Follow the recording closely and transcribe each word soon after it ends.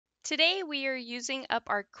Today we are using up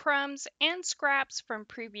our crumbs and scraps from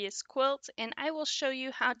previous quilts, and I will show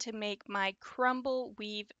you how to make my crumble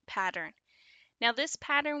weave pattern. Now this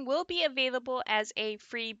pattern will be available as a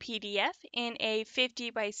free PDF in a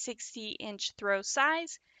 50 by 60 inch throw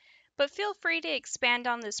size, but feel free to expand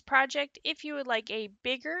on this project if you would like a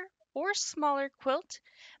bigger or smaller quilt.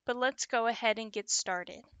 But let's go ahead and get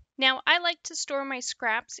started. Now, I like to store my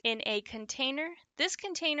scraps in a container. This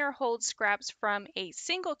container holds scraps from a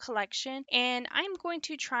single collection, and I'm going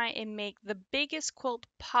to try and make the biggest quilt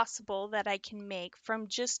possible that I can make from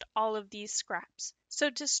just all of these scraps.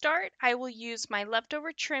 So to start, I will use my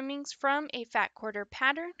leftover trimmings from a fat quarter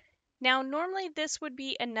pattern. Now, normally this would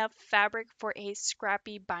be enough fabric for a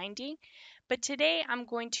scrappy binding, but today I'm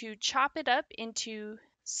going to chop it up into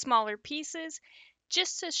smaller pieces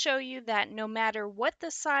just to show you that no matter what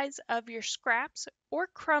the size of your scraps or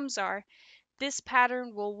crumbs are, this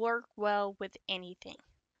pattern will work well with anything.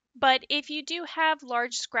 But if you do have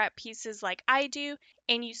large scrap pieces like I do,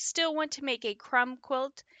 and you still want to make a crumb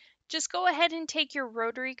quilt, just go ahead and take your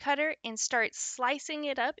rotary cutter and start slicing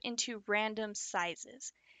it up into random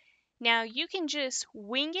sizes. Now you can just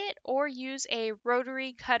wing it or use a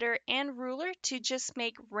rotary cutter and ruler to just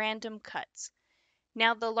make random cuts.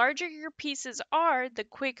 Now, the larger your pieces are, the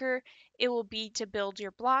quicker it will be to build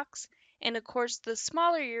your blocks. And of course, the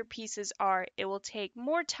smaller your pieces are, it will take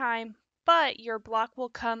more time, but your block will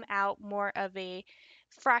come out more of a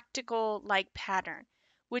fractal-like pattern,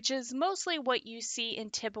 which is mostly what you see in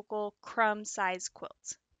typical crumb size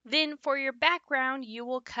quilts. Then for your background, you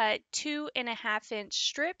will cut 2.5-inch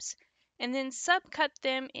strips and then subcut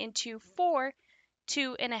them into four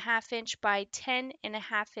 2.5-inch by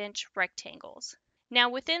 10.5-inch rectangles. Now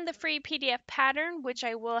within the free PDF pattern, which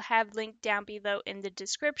I will have linked down below in the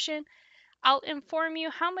description, I'll inform you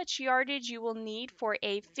how much yardage you will need for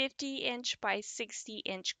a 50-inch by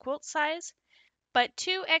 60-inch quilt size. But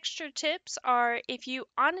two extra tips are if you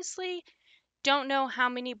honestly don't know how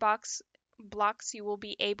many blocks you will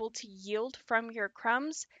be able to yield from your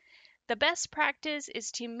crumbs, the best practice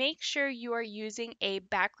is to make sure you are using a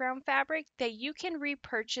background fabric that you can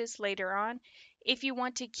repurchase later on if you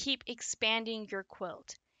want to keep expanding your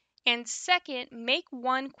quilt. And second, make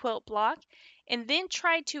one quilt block and then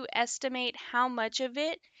try to estimate how much of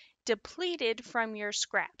it depleted from your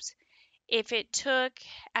scraps. If it took,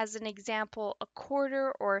 as an example, a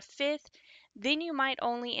quarter or a fifth, then you might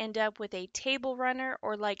only end up with a table runner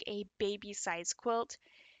or like a baby size quilt.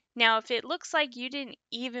 Now, if it looks like you didn't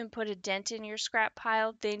even put a dent in your scrap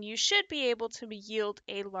pile, then you should be able to yield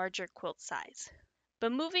a larger quilt size.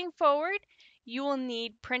 But moving forward, you will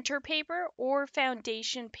need printer paper or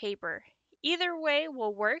foundation paper. Either way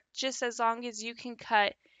will work just as long as you can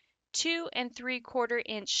cut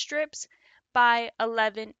 2.75-inch strips by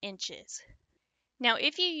 11 inches. Now,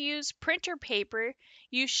 if you use printer paper,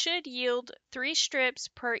 you should yield 3 strips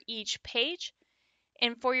per each page.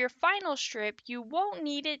 And for your final strip, you won't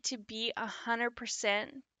need it to be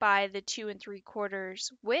 100% by the 2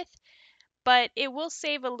 3/4 width, but it will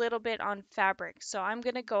save a little bit on fabric. So I'm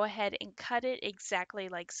going to go ahead and cut it exactly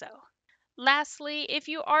like so. Lastly, if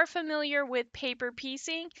you are familiar with paper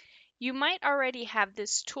piecing, you might already have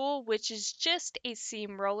this tool, which is just a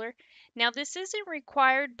seam roller. Now this isn't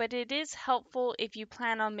required, but it is helpful if you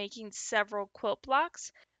plan on making several quilt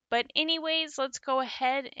blocks. But anyways, let's go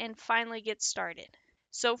ahead and finally get started.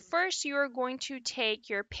 So first you are going to take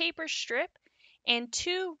your paper strip and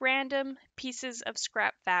 2 random pieces of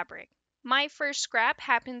scrap fabric. My first scrap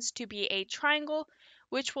happens to be a triangle,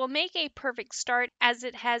 which will make a perfect start as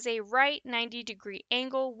it has a right 90-degree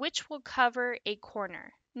angle which will cover a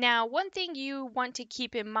corner. Now, one thing you want to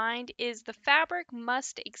keep in mind is the fabric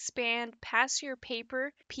must expand past your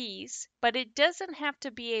paper piece, but it doesn't have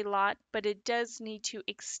to be a lot, but it does need to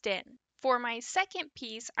extend. For my second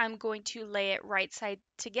piece, I'm going to lay it right side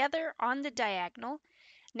together on the diagonal.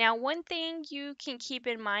 Now, one thing you can keep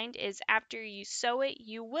in mind is after you sew it,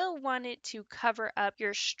 you will want it to cover up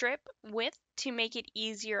your strip width to make it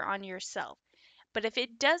easier on yourself. But if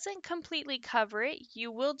it doesn't completely cover it,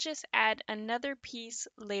 you will just add another piece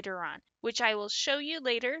later on, which I will show you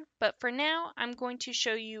later, but for now, I'm going to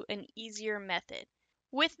show you an easier method.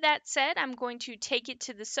 With that said, I'm going to take it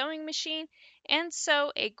to the sewing machine and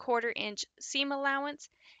sew a 1/4-inch seam allowance.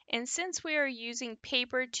 And since we are using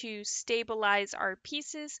paper to stabilize our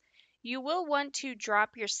pieces, you will want to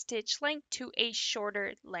drop your stitch length to a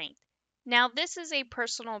shorter length. Now this is a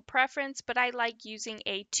personal preference, but I like using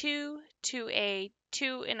a 2 to a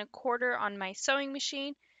 2.25 on my sewing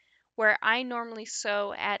machine, where I normally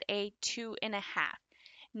sew at a 2.5.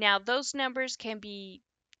 Now those numbers can be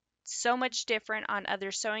so much different on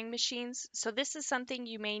other sewing machines, so this is something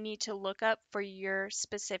you may need to look up for your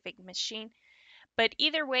specific machine. But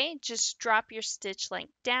either way, just drop your stitch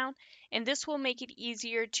length down, and this will make it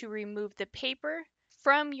easier to remove the paper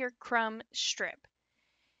from your crumb strip.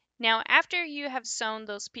 Now, after you have sewn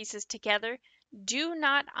those pieces together, do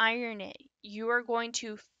not iron it. You are going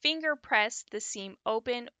to finger press the seam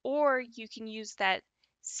open, or you can use that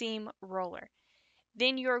seam roller.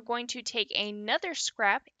 Then you're going to take another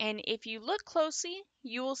scrap, and if you look closely,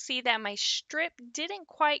 you will see that my strip didn't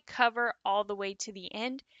quite cover all the way to the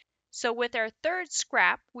end. So with our third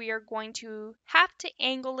scrap, we are going to have to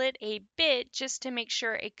angle it a bit just to make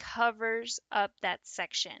sure it covers up that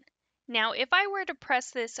section. Now, if I were to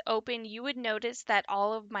press this open, you would notice that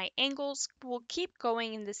all of my angles will keep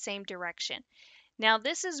going in the same direction. Now,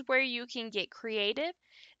 this is where you can get creative.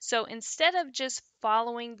 So instead of just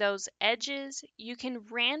following those edges, you can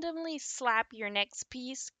randomly slap your next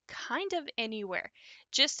piece kind of anywhere,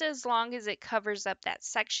 just as long as it covers up that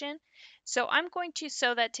section. So I'm going to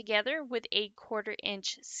sew that together with a 1/4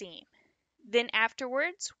 inch seam. Then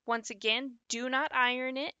afterwards, once again, do not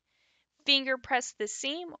iron it, finger press the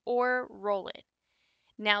seam or roll it.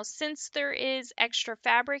 Now, since there is extra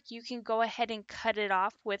fabric, you can go ahead and cut it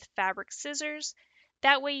off with fabric scissors.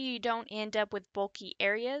 That way you don't end up with bulky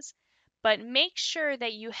areas, but make sure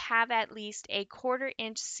that you have at least a 1/4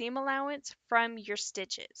 inch seam allowance from your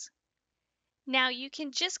stitches. Now you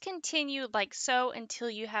can just continue like so until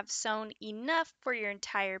you have sewn enough for your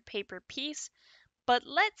entire paper piece, but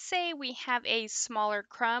let's say we have a smaller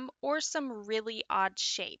crumb or some really odd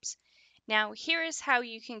shapes. Now here is how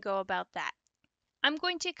you can go about that. I'm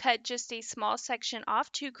going to cut just a small section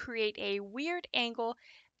off to create a weird angle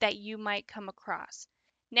that you might come across.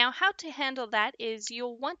 Now, how to handle that is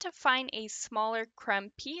you'll want to find a smaller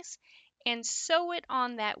crumb piece and sew it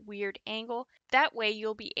on that weird angle. That way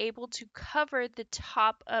you'll be able to cover the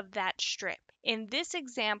top of that strip. In this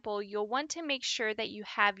example, you'll want to make sure that you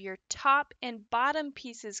have your top and bottom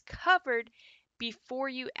pieces covered before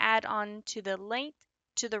you add on to the length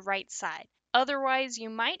to the right side. Otherwise, you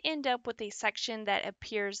might end up with a section that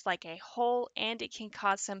appears like a hole and it can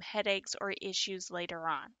cause some headaches or issues later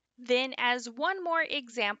on. Then, as one more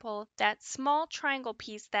example, that small triangle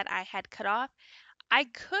piece that I had cut off, I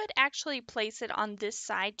could actually place it on this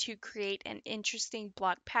side to create an interesting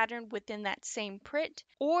block pattern within that same print,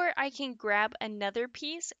 or I can grab another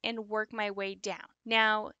piece and work my way down.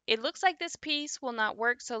 Now, it looks like this piece will not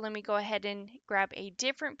work, so let me go ahead and grab a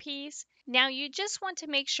different piece. Now, you just want to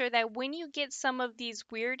make sure that when you get some of these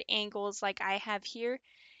weird angles like I have here,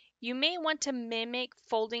 you may want to mimic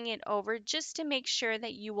folding it over just to make sure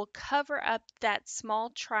that you will cover up that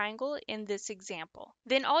small triangle in this example.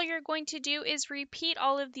 Then all you're going to do is repeat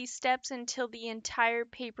all of these steps until the entire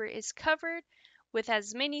paper is covered with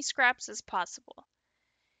as many scraps as possible.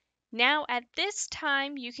 Now at this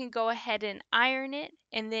time you can go ahead and iron it,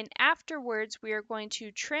 and then afterwards we are going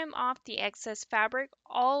to trim off the excess fabric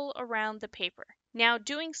all around the paper. Now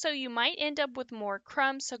doing so you might end up with more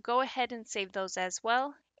crumbs, so go ahead and save those as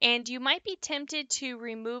well. And you might be tempted to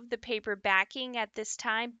remove the paper backing at this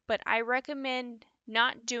time, but I recommend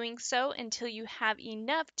not doing so until you have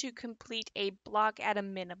enough to complete a block at a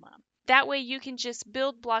minimum. That way you can just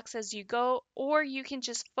build blocks as you go, or you can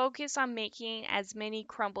just focus on making as many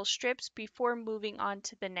crumble strips before moving on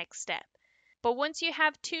to the next step. But once you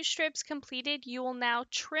have 2 strips completed, you will now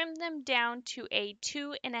trim them down to a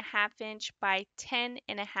 2.5 inch by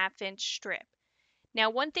 10.5 inch strip. Now,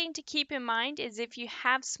 one thing to keep in mind is if you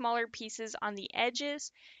have smaller pieces on the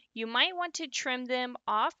edges, you might want to trim them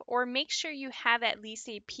off or make sure you have at least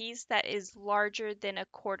a piece that is larger than a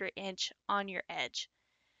 1/4 inch on your edge.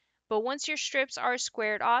 But once your strips are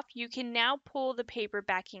squared off, you can now pull the paper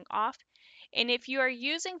backing off. And if you are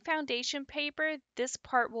using foundation paper, this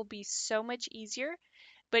part will be so much easier.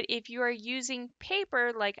 But if you are using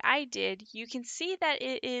paper like I did, you can see that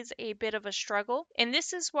it is a bit of a struggle. And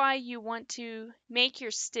this is why you want to make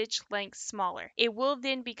your stitch length smaller. It will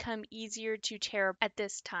then become easier to tear at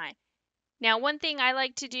this time. Now, one thing I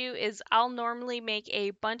like to do is I'll normally make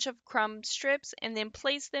a bunch of crumb strips and then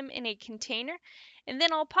place them in a container. And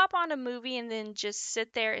then I'll pop on a movie and then just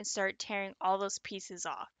sit there and start tearing all those pieces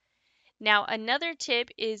off. Now, another tip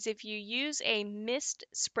is if you use a mist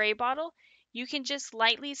spray bottle, you can just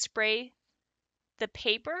lightly spray the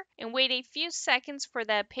paper and wait a few seconds for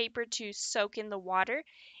the paper to soak in the water,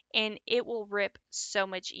 and it will rip so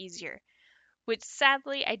much easier. Which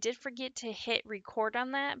sadly, I did forget to hit record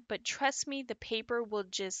on that, but trust me, the paper will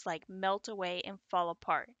just like melt away and fall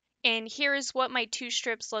apart. And here is what my 2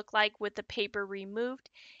 strips look like with the paper removed.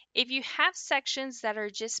 If you have sections that are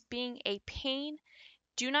just being a pain,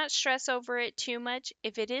 Do not stress over it too much.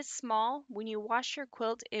 If it is small, when you wash your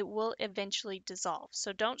quilt, it will eventually dissolve.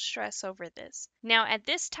 So don't stress over this. Now, at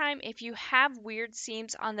this time, if you have weird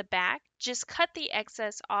seams on the back, just cut the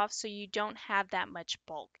excess off so you don't have that much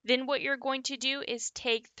bulk. Then what you're going to do is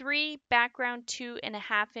take 3 background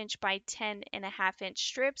 2.5 inch by 10.5 inch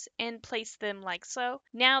strips and place them like so.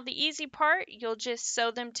 Now, the easy part, you'll just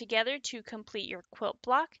sew them together to complete your quilt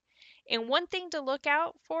block. And one thing to look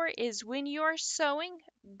out for is when you're sewing,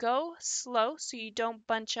 go slow so you don't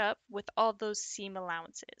bunch up with all those seam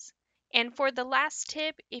allowances. And for the last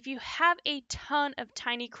tip, if you have a ton of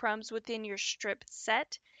tiny crumbs within your strip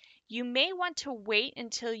set, you may want to wait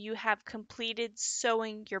until you have completed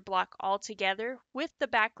sewing your block all together with the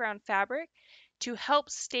background fabric to help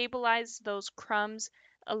stabilize those crumbs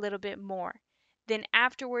a little bit more. Then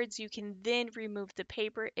afterwards, you can then remove the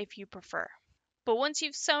paper if you prefer. But once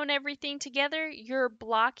you've sewn everything together, your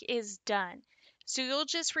block is done. So you'll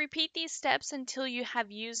just repeat these steps until you have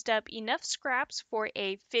used up enough scraps for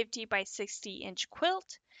a 50 by 60-inch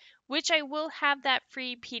quilt, which I will have that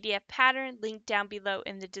free PDF pattern linked down below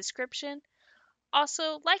in the description.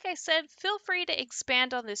 Also, like I said, feel free to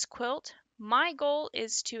expand on this quilt. My goal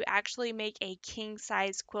is to actually make a king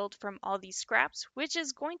size quilt from all these scraps, which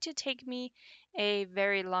is going to take me a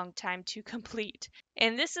very long time to complete.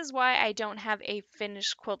 And this is why I don't have a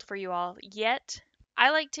finished quilt for you all yet. I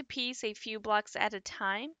like to piece a few blocks at a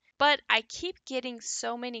time, but I keep getting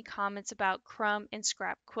so many comments about crumb and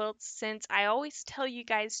scrap quilts since I always tell you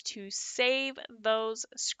guys to save those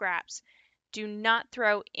scraps. Do not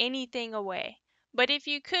throw anything away. But if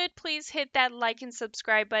you could, please hit that like and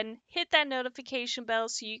subscribe button, hit that notification bell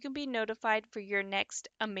so you can be notified for your next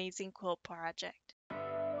amazing quilt project.